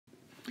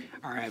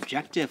Our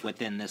objective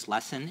within this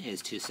lesson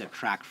is to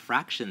subtract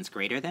fractions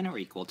greater than or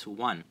equal to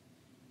 1.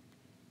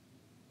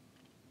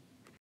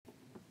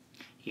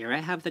 Here I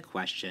have the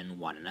question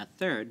 1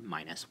 1/3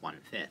 minus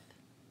 1/5.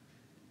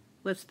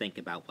 Let's think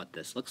about what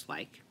this looks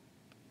like.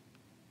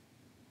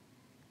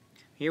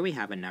 Here we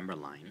have a number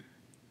line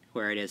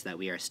where it is that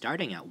we are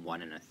starting at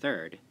 1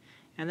 1/3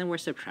 and then we're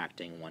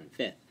subtracting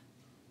 1/5.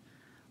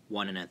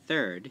 1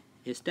 1/3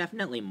 is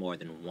definitely more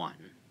than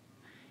 1.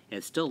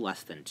 It's still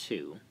less than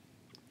 2.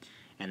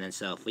 And then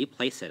so if we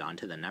place it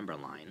onto the number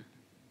line,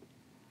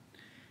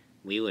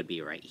 we would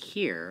be right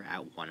here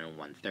at 1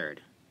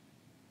 1/3.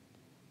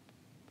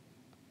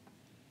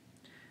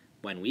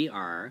 When we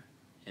are,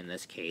 in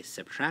this case,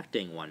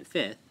 subtracting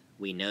 1/5,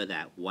 we know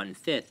that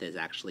 1/5 is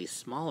actually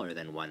smaller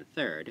than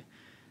 1/3,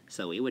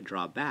 so we would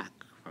draw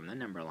back from the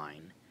number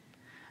line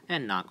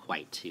and not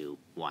quite to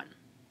 1.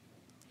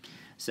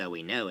 So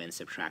we know in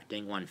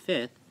subtracting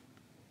 1/5,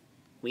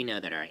 we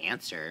know that our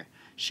answer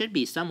should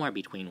be somewhere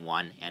between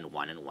 1 and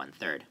 1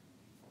 1/3.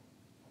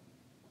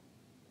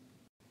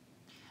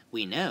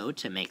 We know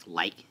to make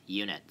like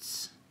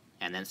units,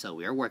 and then so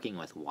we're working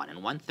with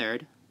 1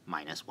 1/3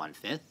 minus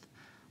 1/5.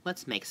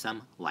 Let's make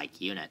some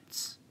like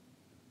units.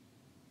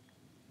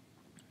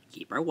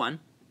 Keep our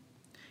 1,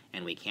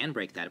 and we can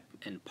break that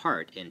in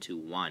part into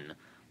 1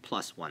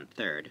 plus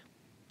 1/3.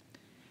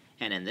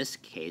 And in this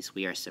case,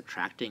 we are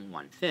subtracting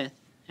 1/5,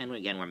 and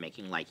again, we're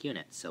making like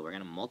units. So we're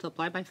going to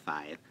multiply by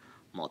 5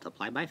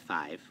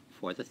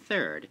 for the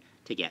third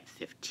to get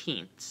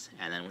 15ths.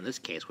 And then in this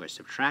case, we're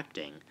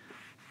subtracting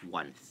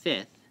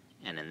 1/5,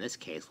 and in this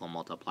case, we'll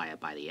multiply it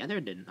by the other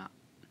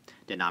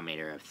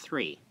denominator of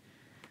 3,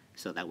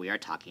 so that we are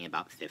talking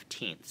about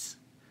 15ths.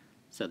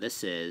 So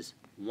this is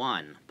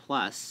 1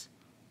 plus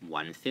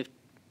 1/5,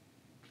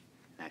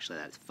 actually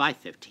that's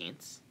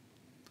 5/15ths,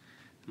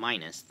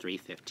 minus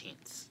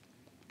 3/15ths.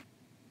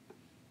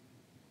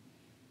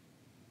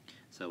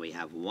 So we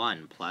have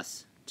 1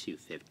 plus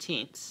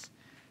 2/15ths,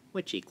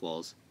 which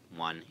equals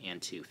 1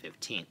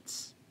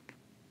 2/15ths.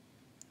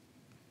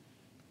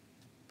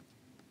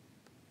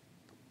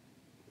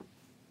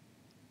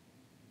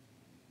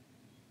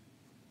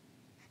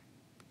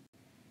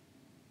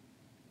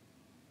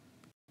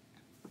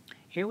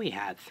 Here we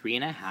have 3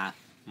 1/2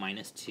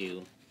 minus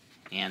 2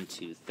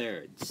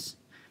 2/3.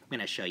 I'm going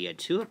to show you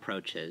two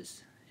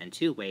approaches and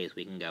two ways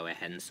we can go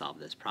ahead and solve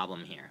this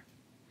problem here.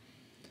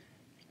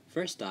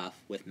 First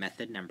off, with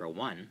method number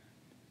 1,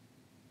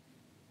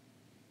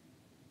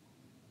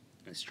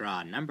 let's draw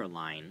a number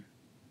line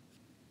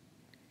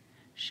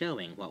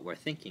showing what we're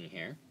thinking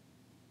here.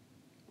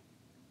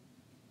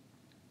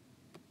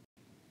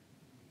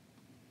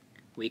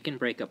 We can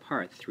break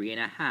apart 3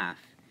 1/2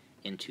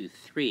 into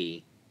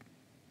 3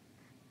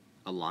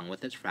 along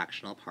with its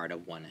fractional part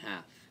of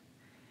 1/2.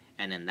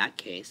 And in that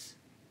case,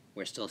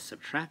 we're still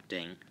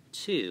subtracting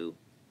 2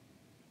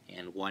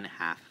 and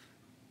 1/2,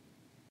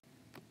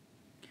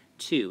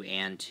 2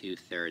 and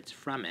 2/3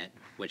 from it,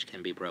 which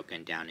can be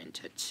broken down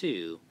into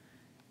 2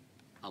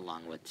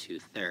 along with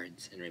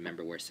 2/3. And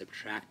remember, we're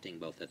subtracting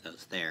both of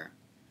those there.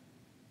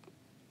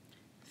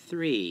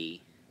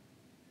 3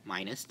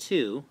 minus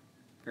 2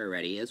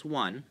 already is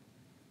 1.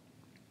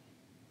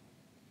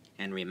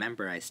 And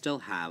remember, I still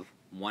have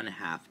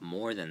 1/2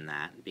 more than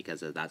that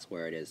because that's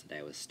where it is that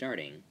I was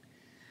starting.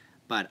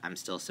 But I'm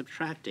still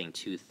subtracting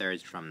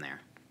 2/3 from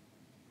there.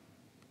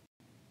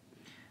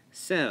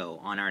 So,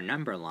 on our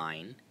number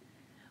line,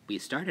 we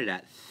started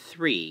at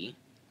 3,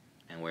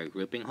 and we're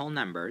grouping whole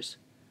numbers.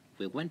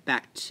 We went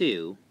back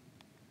 2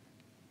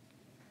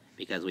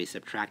 because we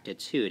subtracted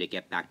 2 to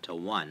get back to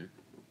 1.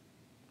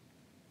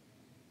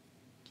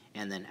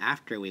 And then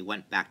after we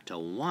went back to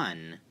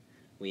 1,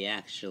 we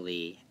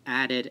actually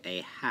added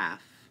a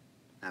half.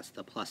 That's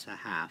the plus a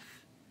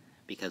half,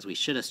 because we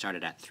should have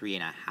started at 3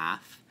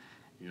 1/2,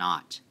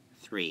 not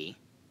 3.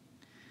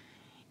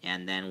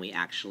 And then we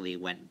actually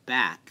went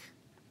back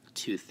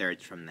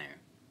 2/3 from there.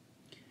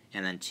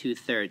 And then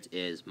 2/3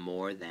 is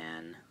more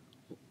than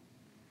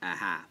a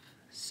half.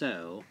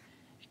 So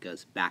it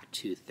goes back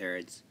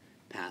 2/3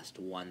 past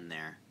 1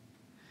 there.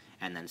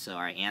 And then so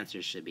our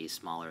answer should be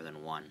smaller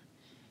than 1.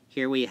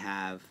 Here we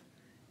have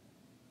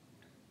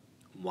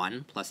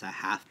 1 plus a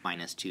half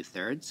minus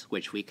 2/3,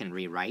 which we can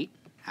rewrite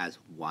as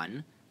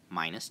 1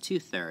 minus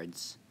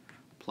 2/3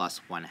 plus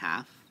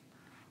 1/2.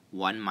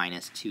 1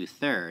 minus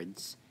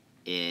 2/3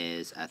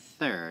 is a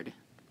third,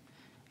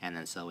 and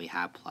then so we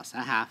have plus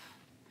a half.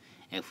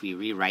 If we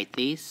rewrite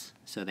these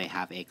so they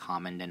have a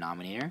common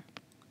denominator,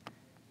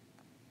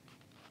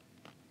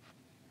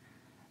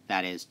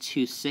 that is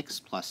 2/6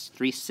 plus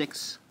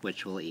 3/6,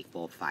 which will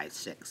equal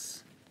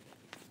 5/6.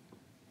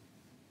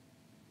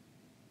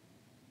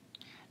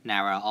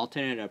 Now our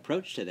alternate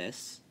approach to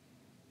this,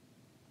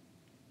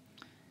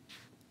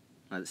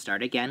 let's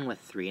start again with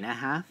 3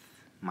 1/2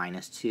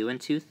 minus 2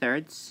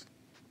 2/3.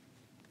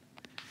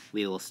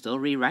 We will still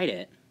rewrite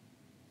it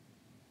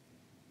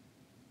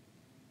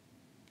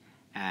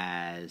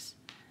as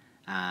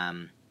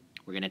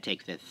we're going to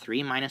take the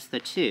 3 minus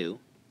the 2,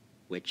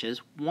 which is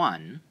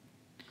 1.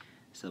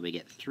 So we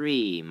get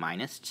 3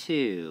 minus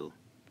 2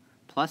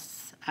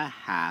 plus a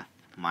half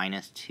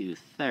minus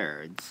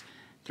 2/3.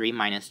 3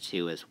 minus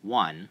 2 is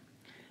 1.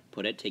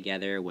 Put it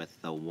together with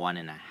the 1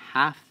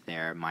 1/2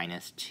 there,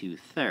 minus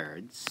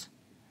 2/3.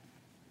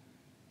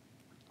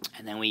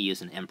 And then we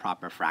use an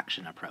improper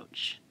fraction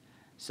approach.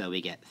 So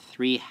we get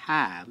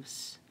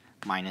 3/2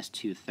 minus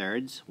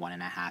 2/3. 1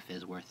 1/2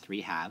 is worth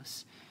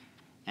 3/2.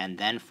 And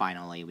then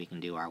finally we can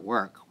do our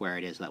work where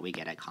it is that we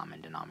get a common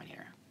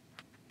denominator.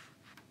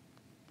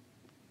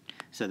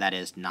 So that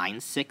is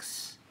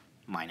 9/6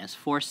 minus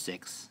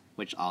 4/6,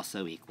 which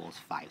also equals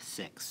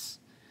 5/6.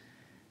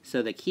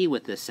 So the key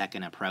with this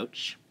second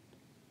approach,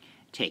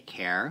 take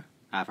care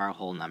of our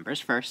whole numbers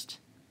first,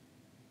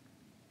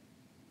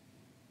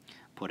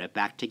 put it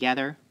back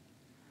together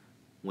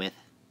with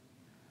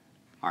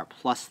our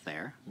plus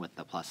there, with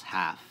the plus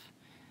half,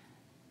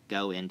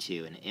 go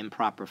into an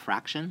improper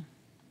fraction,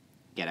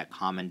 get a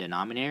common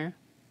denominator,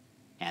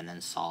 and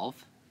then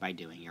solve by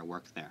doing your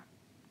work there.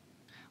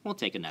 We'll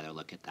take another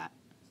look at that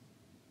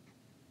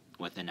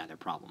with another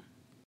problem.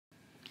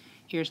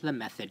 Here's the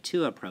method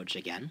 2 approach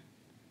again.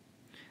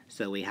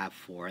 So we have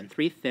 4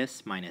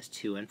 3/5 minus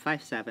 2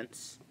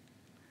 5/7.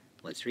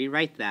 Let's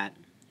rewrite that.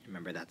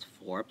 Remember, that's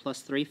 4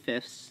 plus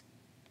 3/5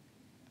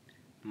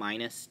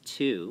 minus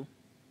 2,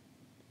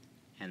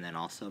 and then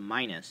also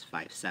minus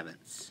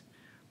 5/7,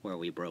 where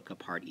we broke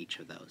apart each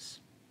of those.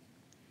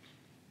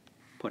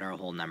 Put our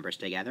whole numbers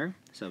together,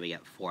 so we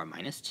get 4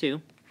 minus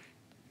 2,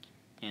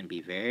 and be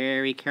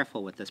very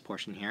careful with this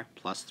portion here,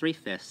 plus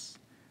 3/5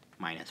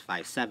 minus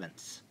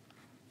 5/7.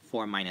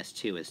 4 minus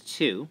 2 is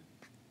 2.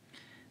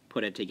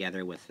 Put it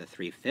together with the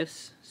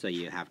 3/5, so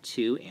you have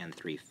 2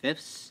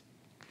 3/5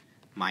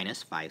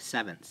 minus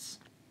 5/7.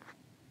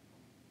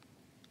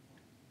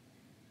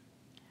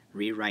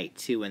 Rewrite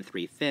 2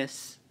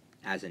 3/5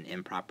 as an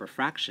improper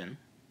fraction.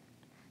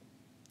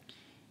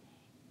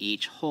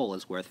 Each whole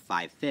is worth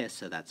 5/5,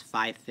 so that's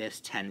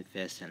 5/5,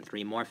 10/5, and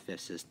 3 more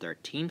fifths is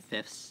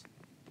 13/5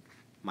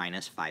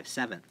 minus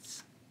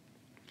 5/7.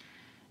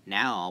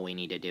 Now all we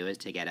need to do is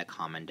to get a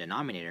common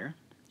denominator,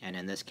 and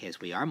in this case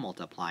we are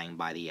multiplying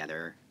by the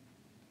other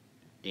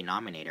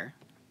denominator.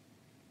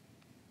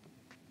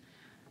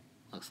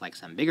 Looks like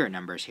some bigger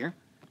numbers here.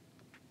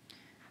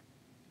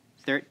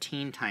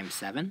 13 times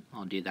 7,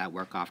 I'll do that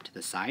work off to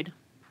the side.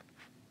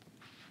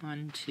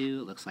 1,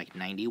 2, looks like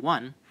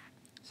 91.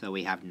 So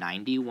we have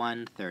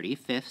 91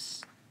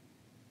 35ths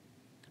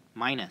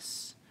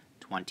minus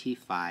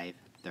 25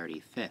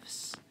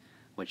 35ths,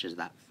 which is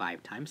that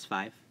 5 times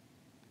 5,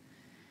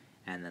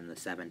 and then the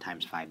 7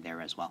 times 5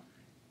 there as well.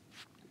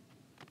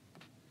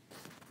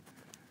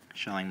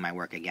 Showing my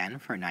work again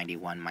for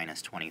 91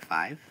 minus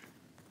 25.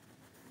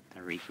 I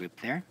regroup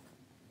there.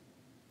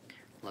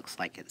 Looks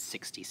like it's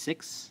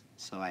 66,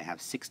 so I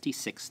have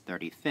 66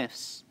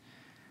 35ths,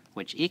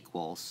 which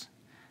equals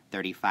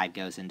 35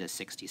 goes into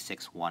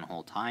 66 one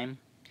whole time,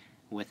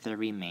 with the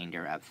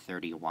remainder of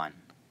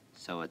 31.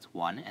 So it's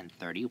 1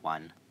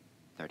 31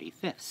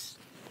 35ths.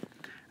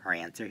 Our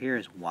answer here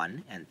is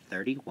 1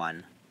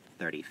 31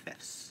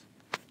 35ths.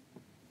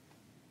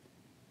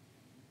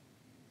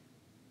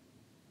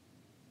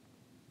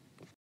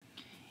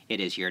 It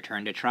is your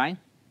turn to try.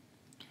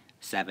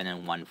 7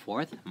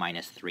 1/4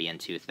 minus 3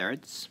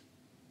 2/3.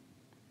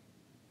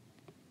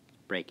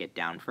 Break it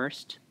down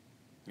first.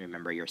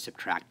 Remember, you're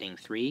subtracting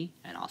 3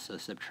 and also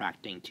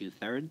subtracting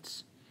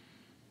 2/3.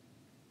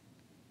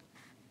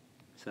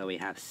 So we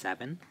have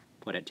 7.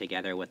 Put it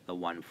together with the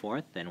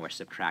 1/4, then we're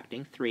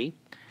subtracting 3,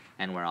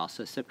 and we're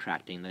also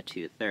subtracting the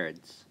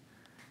 2/3.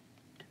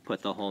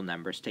 Put the whole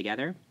numbers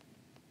together.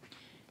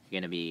 You're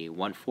going to be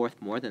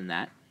 1/4 more than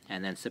that,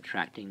 and then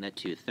subtracting the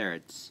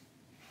 2/3.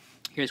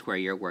 Here's where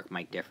your work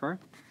might differ.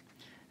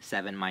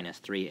 7 minus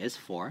 3 is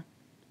 4.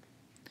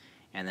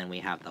 And then we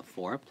have the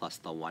 4 plus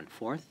the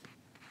 1/4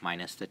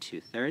 minus the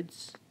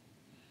 2/3.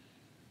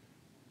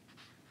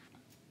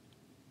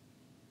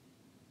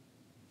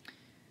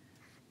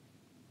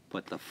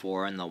 Put the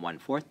 4 and the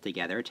 1/4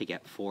 together to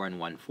get 4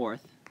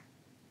 1/4.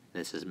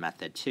 This is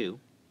method 2,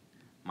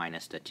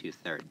 minus the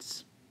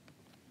 2/3.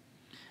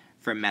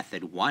 For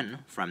method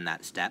 1 from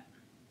that step,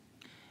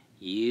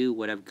 you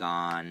would have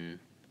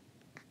gone,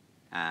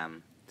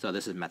 so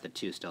this is method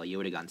 2 still, you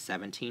would have gone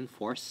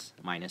 17/4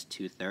 minus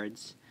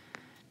 2/3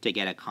 to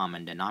get a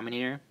common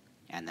denominator,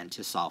 and then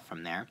to solve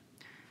from there.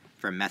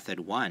 For method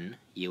 1,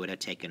 you would have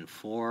taken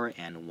 4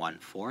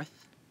 1/4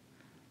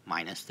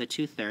 minus the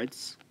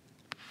 2/3.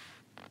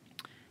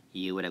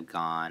 You would have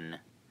gone,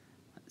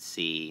 let's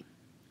see,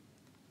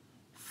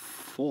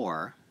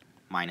 4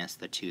 minus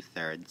the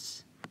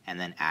 2/3, and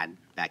then add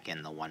back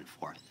in the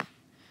 1/4.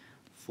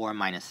 4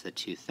 minus the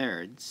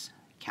 2/3,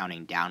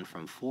 counting down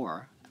from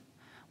 4,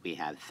 we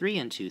have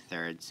 3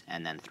 2/3,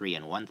 and then 3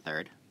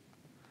 1/3,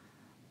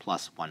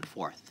 plus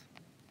 1/4.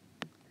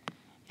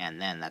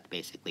 And then that's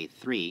basically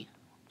 3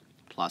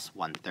 plus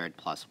 1/3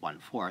 plus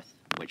 1/4,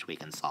 which we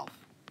can solve.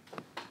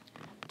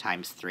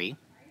 Times 3,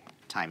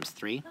 times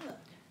 3,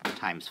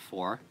 times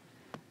 4,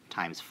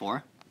 times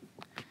 4.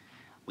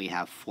 We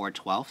have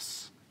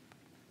 4/12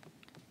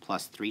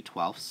 plus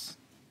 3/12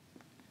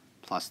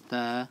 plus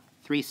the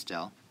 3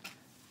 still,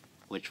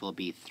 which will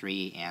be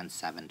 3 and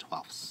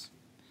 7/12.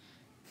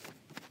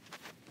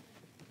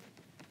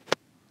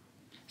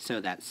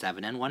 So that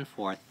 7 and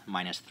 1/4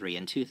 minus 3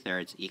 and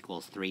 2/3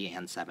 equals 3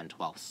 and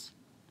 7/12.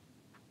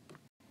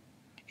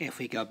 If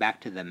we go back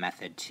to the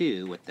method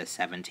 2 with the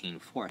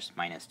 17/4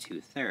 minus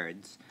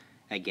 2/3,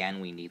 again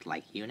we need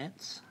like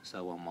units,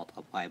 so we'll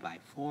multiply by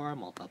 4,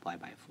 multiply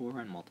by 4,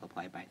 and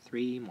multiply by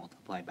 3,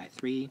 multiply by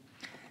 3.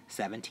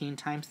 17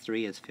 times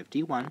 3 is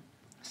 51,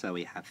 so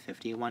we have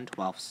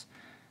 51/12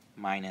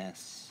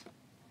 minus,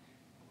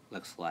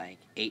 looks like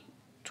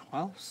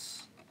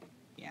 8/12,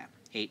 yeah,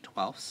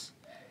 8/12,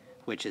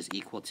 which is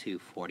equal to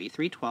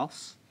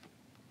 43/12.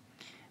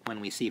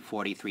 When we see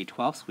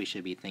 43/12, we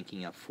should be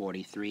thinking of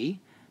 43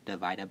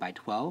 divided by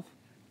 12.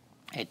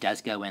 It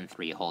does go in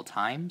 3 whole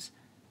times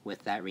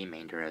with that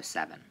remainder of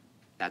 7.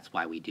 That's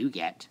why we do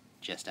get,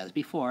 just as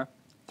before,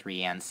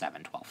 3 and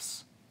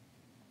 7/12.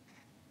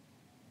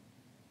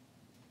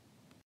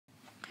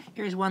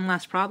 Here's one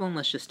last problem.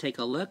 Let's just take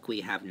a look. We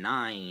have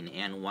 9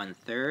 and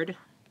 1/3.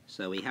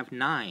 So we have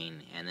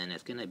 9, and then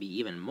it's going to be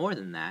even more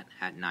than that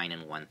at 9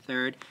 and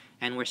 1/3,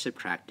 and we're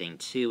subtracting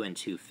 2 and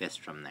 2/5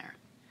 from there.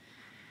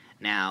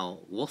 Now,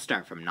 we'll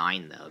start from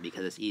 9, though,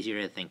 because it's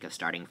easier to think of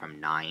starting from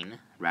 9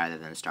 rather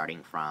than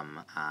starting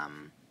from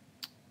 9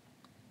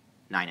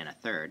 and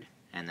 1/3.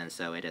 And then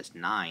so it is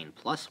 9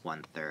 plus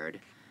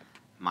 1/3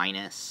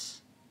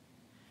 minus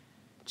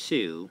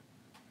 2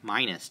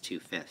 minus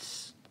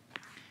 2/5.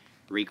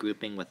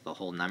 Regrouping with the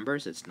whole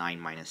numbers, it's 9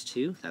 minus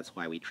 2. That's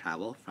why we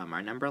travel from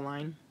our number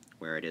line,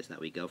 where it is that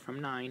we go from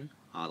 9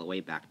 all the way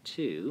back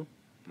to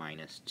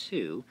minus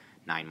 2.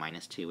 9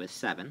 minus 2 is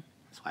 7.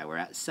 That's why we're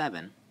at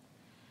 7.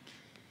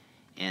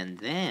 And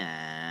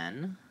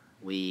then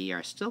we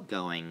are still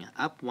going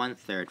up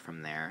 1/3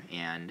 from there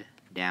and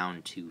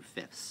down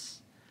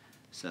 2/5.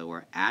 So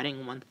we're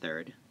adding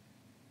 1/3,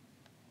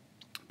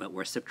 but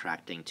we're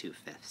subtracting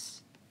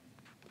 2/5.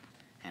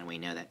 And we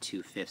know that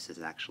 2/5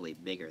 is actually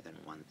bigger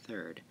than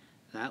 1/3.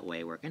 That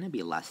way we're going to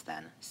be less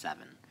than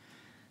 7.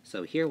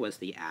 So here was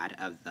the add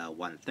of the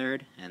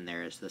 1/3, and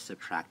there's the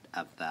subtract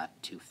of the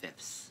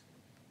 2/5.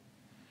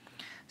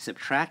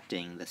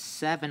 Subtracting the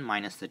 7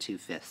 minus the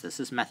 2/5, this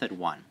is method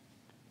 1.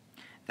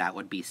 That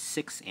would be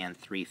 6 and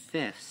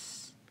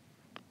 3/5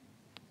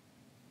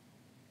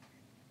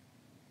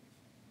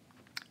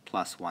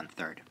 plus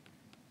 1/3.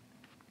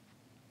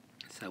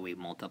 So we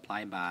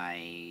multiply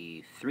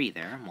by 3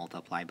 there,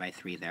 multiply by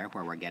 3 there,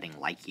 where we're getting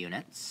like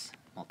units.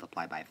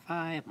 Multiply by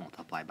 5,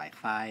 multiply by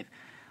 5.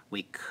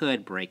 We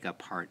could break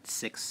apart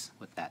 6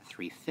 with that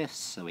 3/5,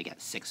 so we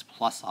get 6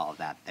 plus all of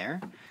that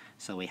there.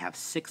 So we have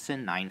 6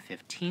 and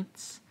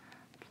 9/15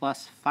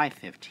 plus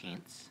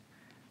 5/15,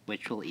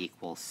 which will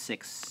equal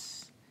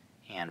 6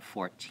 and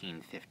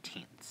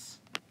 14/15.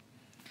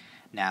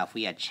 Now, if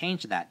we had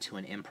changed that to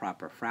an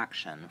improper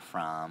fraction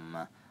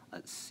from,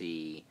 let's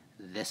see,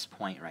 this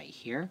point right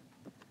here,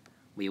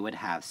 we would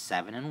have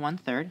 7 and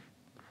 1/3.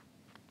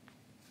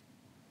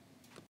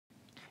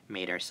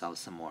 Made ourselves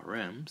some more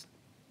rooms.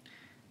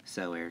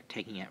 So we're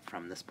taking it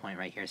from this point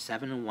right here,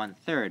 7 and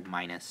 1/3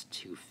 minus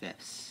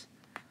 2/5.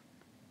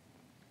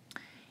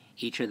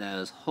 Each of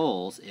those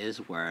wholes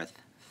is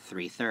worth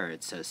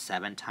 3/3. So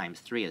 7 times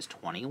 3 is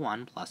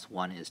 21, plus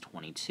 1 is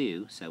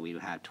 22. So we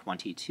would have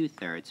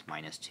 22/3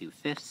 minus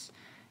 2/5,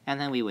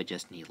 and then we would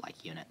just need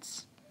like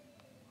units.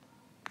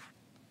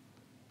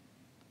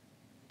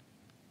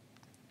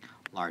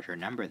 Larger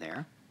number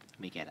there.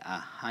 We get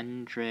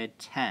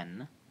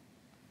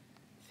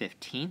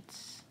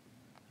 110/15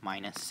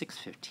 minus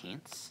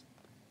 6/15,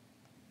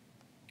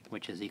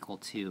 which is equal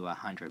to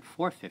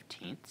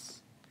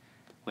 104/15,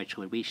 which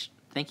would be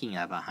thinking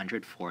of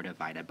 104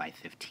 divided by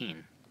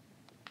 15.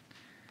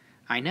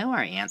 I know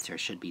our answer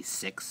should be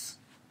 6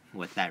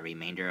 with that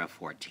remainder of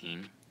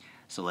 14,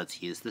 so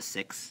let's use the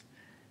 6.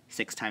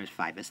 6 times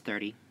 5 is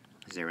 30.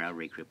 0,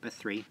 regroup with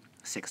 3.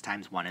 6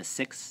 times 1 is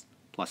 6,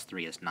 plus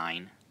 3 is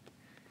 9.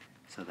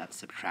 So that's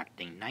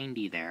subtracting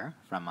 90 there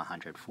from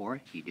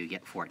 104. You do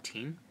get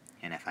 14.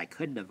 And if I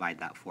could divide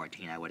that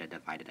 14, I would have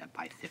divided it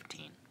by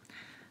 15.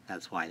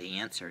 That's why the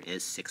answer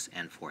is 6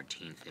 and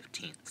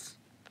 14/15.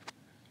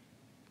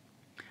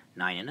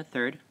 9 and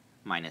 1/3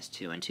 minus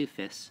 2 and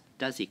 2/5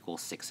 does equal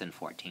 6 and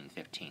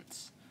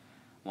 14/15.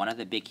 One of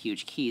the big,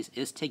 huge keys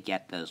is to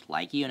get those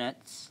like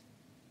units.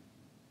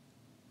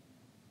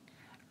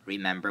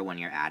 Remember, when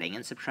you're adding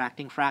and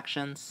subtracting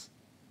fractions,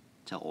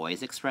 to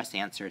always express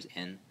answers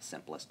in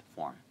simplest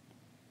form.